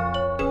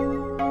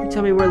 You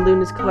tell me where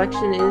Luna's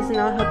collection is and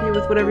I'll help you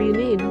with whatever you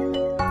need.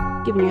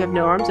 Given you have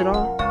no arms at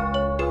all.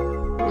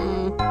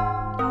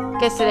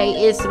 Guess today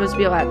is supposed to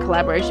be about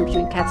collaboration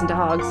between cats and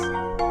dogs.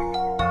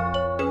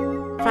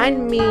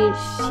 Find me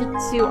Shih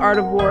Tzu Art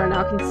of War and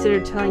I'll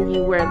consider telling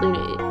you where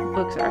Luna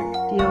books are.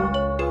 Deal?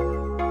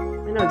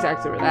 I know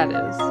exactly where that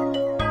is.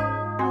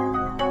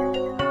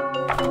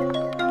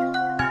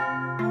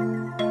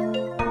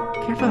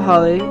 Careful,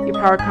 Holly. Your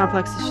power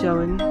complex is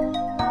showing.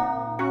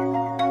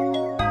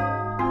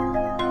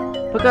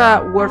 Book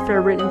about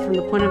warfare written from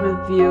the point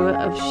of view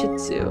of Shih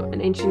Tzu, an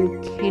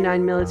ancient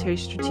canine military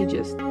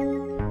strategist.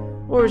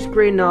 War is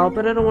great and all,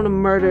 but I don't want to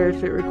murder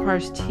if it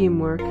requires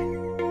teamwork.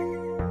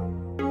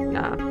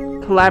 Nah,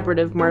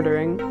 collaborative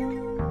murdering.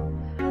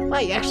 Wow,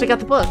 you actually got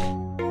the book.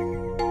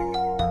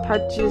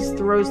 Patches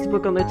throws the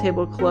book on the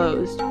table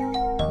closed.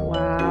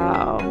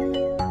 Wow.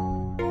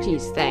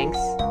 Geez, thanks.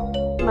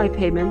 My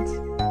payment.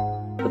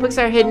 The books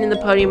are hidden in the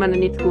podium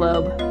underneath the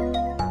globe.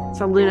 I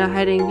saw Luna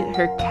hiding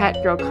her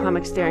cat girl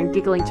comics there and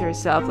giggling to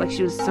herself like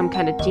she was some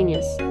kind of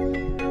genius.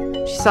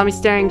 She saw me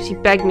staring, she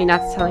begged me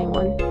not to tell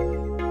anyone.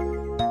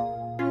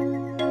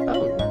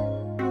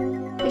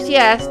 If she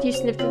asked, you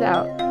sniffed it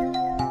out.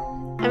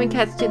 I mean,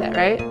 cats do that,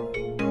 right?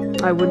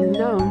 I wouldn't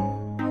know.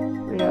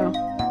 Weirdo.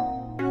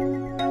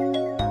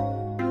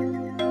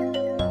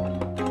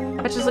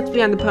 I just looked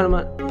behind the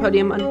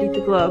podium underneath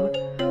the globe.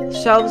 The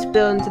shelves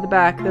built into the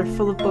back. They're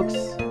full of books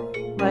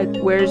like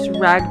Where's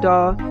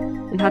Ragdoll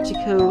and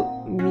Hachiko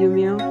Mew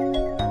Mew.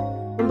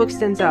 One book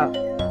stands out.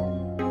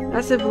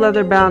 Massive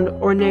leather-bound,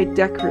 ornate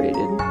decorated.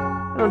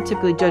 I don't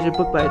typically judge a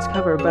book by its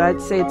cover, but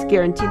I'd say it's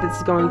guaranteed that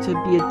it's going to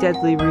be a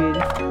deadly read.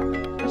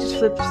 I just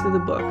flipped through the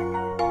book.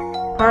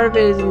 Part of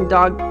it is in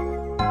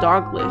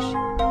Doglish.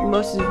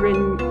 Most is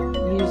written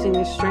using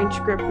a strange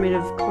script made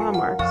of claw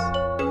marks.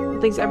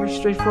 Nothing's ever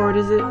straightforward,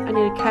 is it? I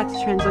need a cat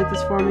to translate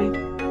this for me.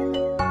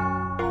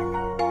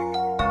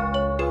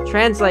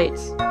 Translate!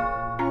 Is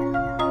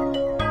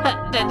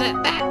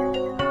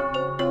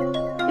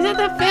that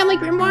the family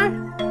grimoire?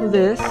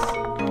 This?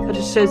 That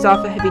just shows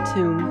off a heavy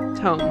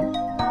tome.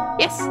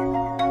 Yes!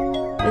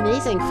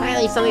 Amazing,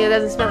 finally something that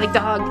doesn't smell like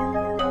dog.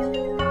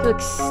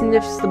 Felix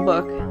sniffs the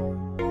book.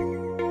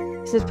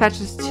 Sniff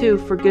Patches too,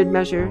 for good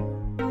measure.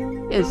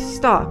 Yes,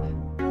 stop.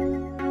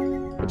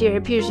 My dear, it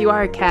appears you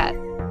are a cat.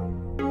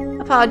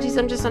 Apologies,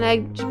 I'm just on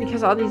edge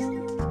because all these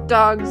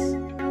dogs...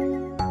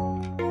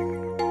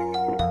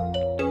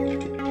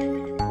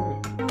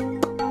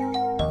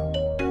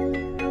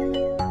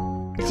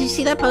 Did you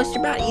see that poster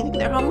about eating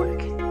their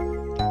homework?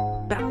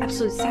 About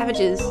absolute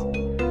savages.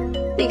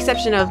 The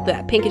exception of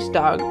that pinkish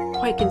dog.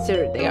 Quite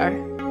considerate they are.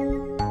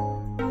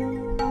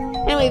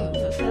 Anyway,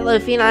 fellow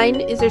feline,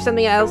 is there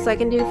something else I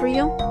can do for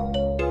you?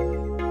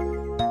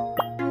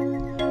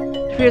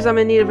 It appears I'm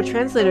in need of a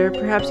translator.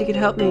 Perhaps you could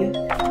help me.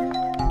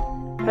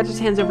 Patches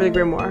hands over the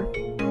grimoire.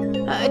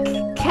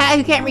 A cat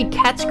who can't read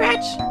cat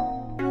scratch?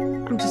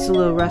 I'm just a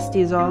little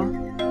rusty is all.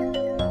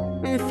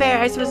 Fair,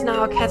 I suppose not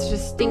all cats are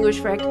distinguished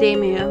for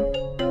academia.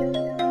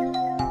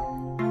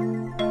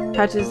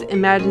 Patches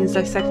imagines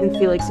dissecting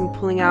Felix and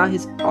pulling out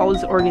all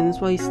his organs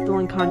while he's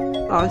still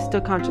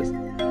conscious.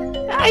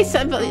 I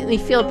suddenly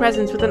feel a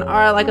presence with an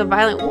aura like a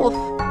violent wolf.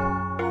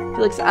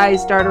 Felix's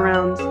eyes dart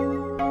around.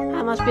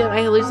 That must be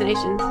my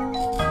hallucinations.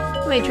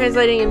 Anyway,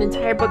 translating an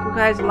entire book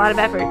requires a lot of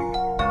effort.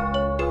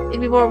 I'd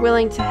be more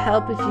willing to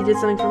help if you did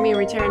something for me in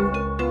return.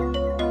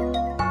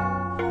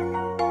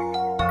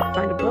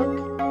 Find a book?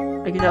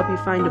 I could help you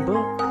find a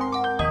book.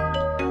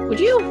 Would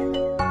you?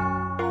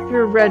 Have you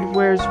ever read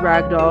Where's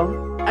Ragdoll?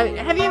 I mean,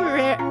 have you ever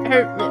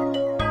heard...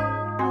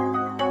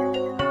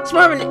 It's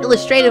more of an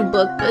illustrative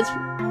book, but it's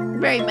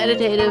very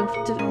meditative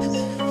to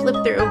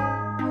flip through.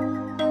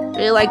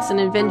 Really likes an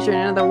adventure in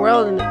another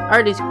world, and the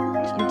art is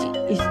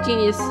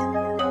genius.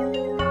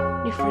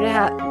 New friend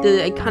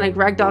The iconic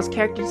Ragdoll's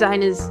character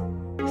design is...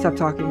 Stop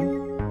talking.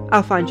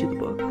 I'll find you the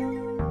book.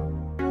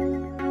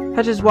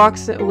 Patches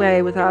walks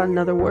away without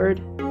another word.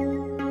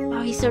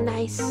 Oh, he's so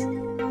nice.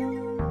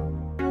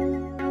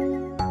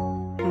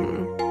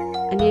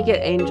 I need to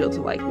get Angel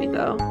to like me,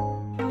 though.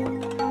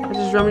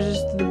 Patches rummages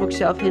through the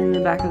bookshelf hidden in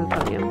the back of the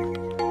podium.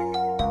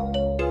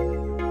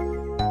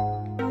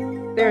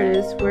 There it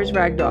is. Where's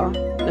Ragdoll?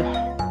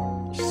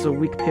 Ugh. Just a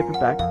weak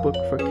paperback book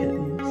for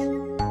kittens.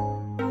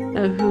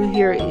 Now who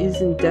here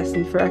isn't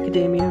destined for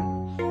academia?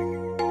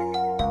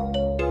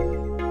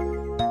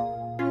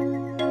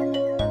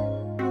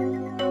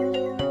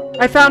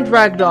 I found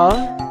Ragdoll.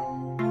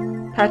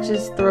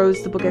 Patches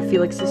throws the book at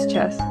Felix's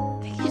chest.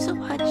 Thank you so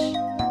much.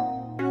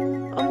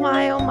 Oh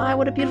my,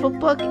 what a beautiful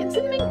book. It's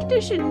in mint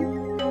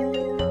condition.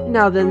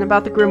 Now then,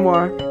 about the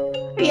grimoire.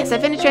 Oh, yes, I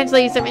finished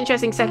translating some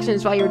interesting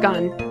sections while you were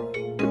gone.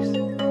 Oops.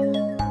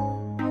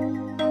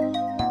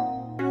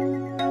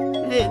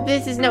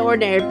 This is no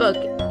ordinary book.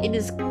 It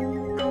is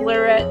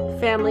Claret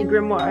family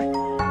grimoire,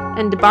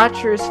 and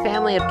Debaucher's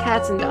family of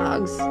cats and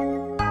dogs.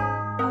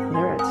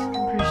 Claret.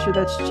 I'm pretty sure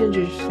that's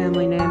Ginger's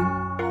family name.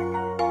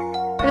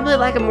 Simply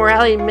lack of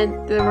morality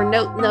meant there were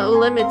no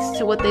limits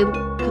to what they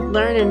could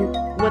learn and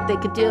what they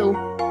could do.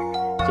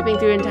 Sweeping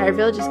through entire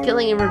villages,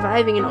 killing and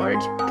reviving in order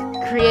to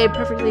create a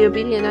perfectly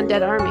obedient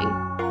undead army.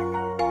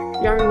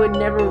 The army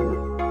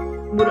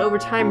would over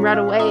time rot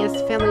away as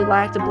the family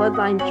lacked a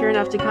bloodline pure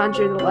enough to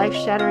conjure the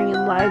life-shattering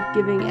and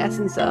life-giving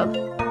essence of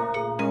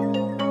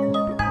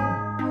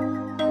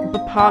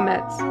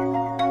Apawcalypse.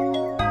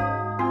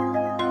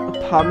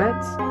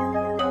 Apawcalypse?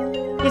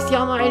 Yes, the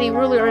almighty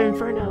ruler of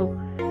Infurno.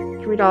 You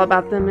can read all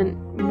about them and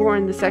more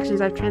in the sections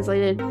I've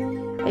translated.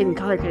 I even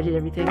color-coded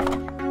everything.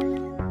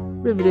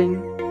 Riveting.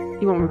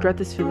 You won't regret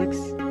this, Felix.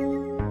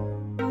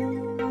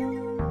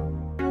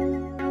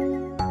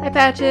 Hi,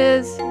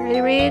 Patches. Ready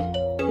to read?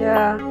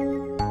 Yeah.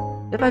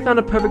 If I found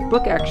a perfect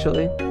book,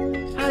 actually.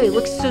 Oh, it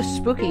looks so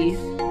spooky.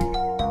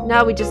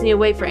 Now we just need to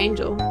wait for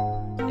Angel.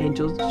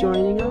 Angel's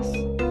joining us?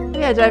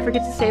 Yeah, did I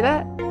forget to say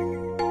that?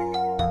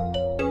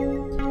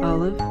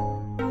 Olive.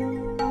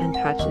 And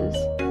Patches.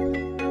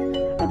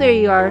 Oh, there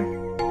you are.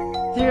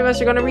 The three of us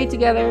are gonna read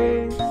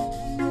together.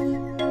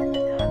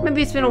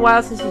 Maybe it's been a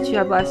while since you two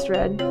have last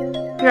read.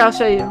 Here, I'll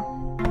show you.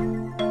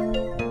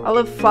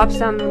 Olive flops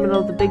down in the middle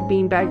of the big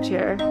beanbag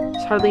chair.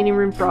 There's hardly any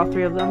room for all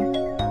three of them.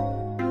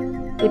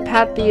 They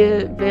pat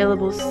the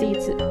available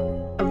seats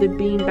of the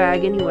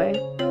beanbag anyway.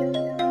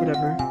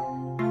 Whatever.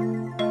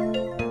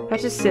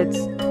 Patches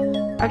sits.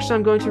 Actually,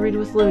 I'm going to read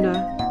with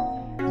Luna.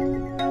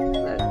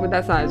 But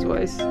that's not his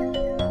voice.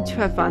 You two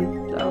have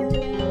fun, though.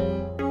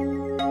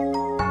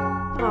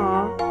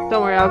 Aw,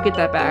 don't worry, I'll get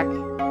that back.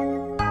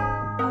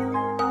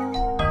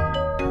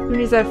 Who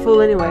needs that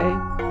fool anyway?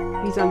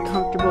 He's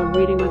uncomfortable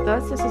reading with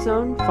us. That's his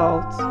own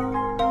fault.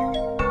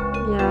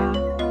 Yeah.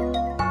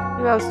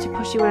 Maybe I was too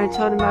pushy when I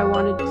told him I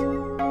wanted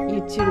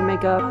you two to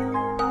make up.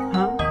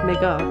 Huh?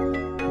 Make up?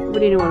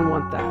 Would anyone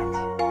want that?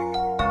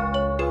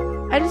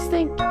 I just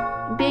think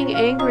being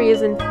angry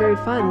isn't very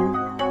fun.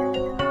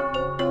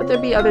 But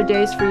there'll be other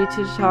days for you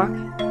two to talk.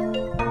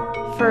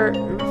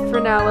 For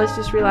now, let's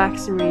just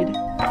relax and read.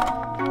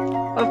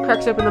 Olive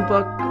cracks open the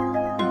book,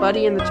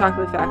 Buddy and the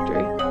Chocolate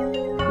Factory.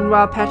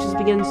 Meanwhile, Patches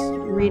begins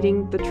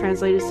reading the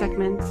translated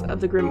segments of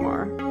the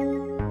grimoire.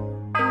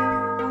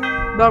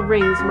 Bell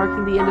rings,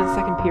 marking the end of the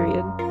second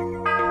period.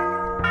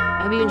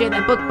 Have you enjoyed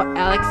that book,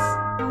 Alex?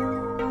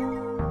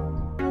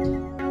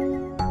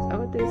 Is that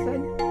what they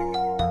said?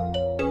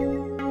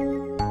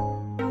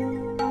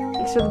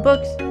 Thanks for the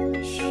books.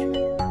 Shh.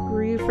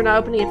 Screw you for not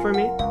opening it for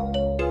me.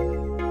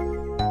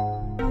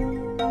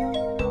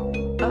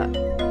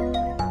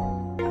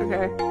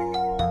 Okay.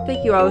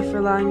 Thank you, Olive, for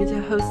allowing me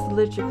to host the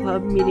Literature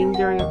Club meeting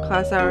during our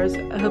class hours.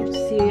 I hope to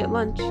see you at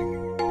lunch.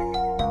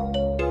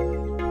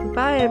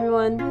 Goodbye,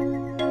 everyone.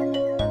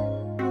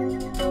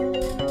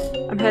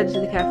 I'm headed to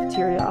the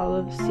cafeteria,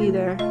 Olive. See you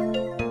there.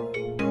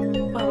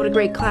 Wow, what a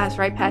great class,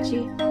 right,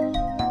 Patchy?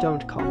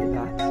 Don't call me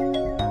that.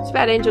 It's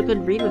bad Angel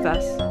couldn't read with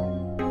us.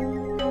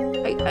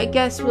 I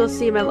guess we'll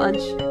see him at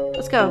lunch.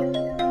 Let's go.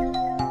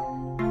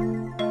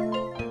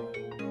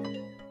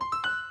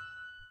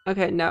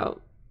 Okay, no.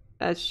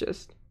 That's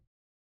just...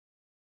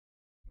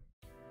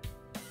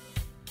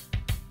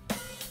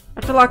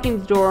 After locking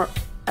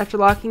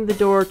the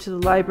door to the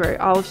library,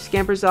 Olive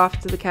scampers off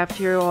to the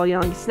cafeteria while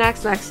yelling,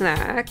 "Snacks, snacks,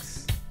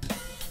 snacks!"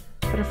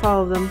 Better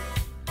follow them.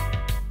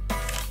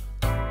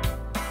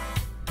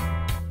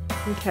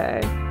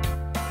 Okay.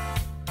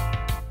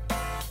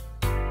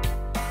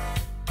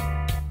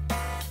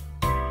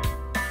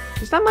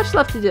 There's not much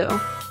left to do.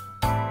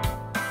 I'm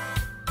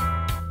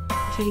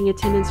taking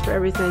attendance for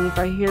everything. If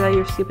I hear that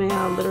you're skipping,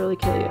 I'll literally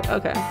kill you.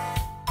 Okay.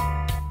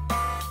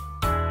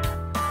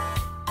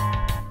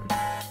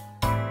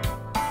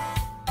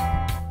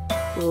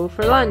 Go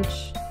for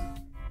lunch.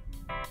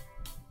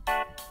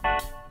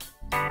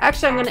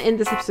 Actually, I'm going to end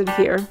this episode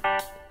here.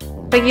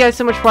 Thank you guys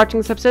so much for watching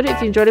this episode.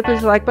 If you enjoyed it, please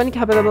hit the like button,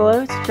 comment down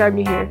below, subscribe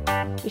if you're new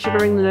here. Be sure to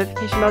ring the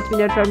notification bell to be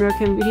notified of more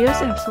upcoming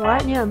videos. And have a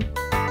lot, and yeah.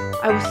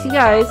 I will see you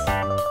guys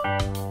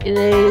in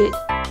a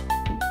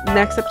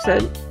next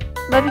episode.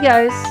 Love you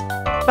guys.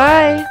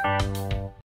 Bye.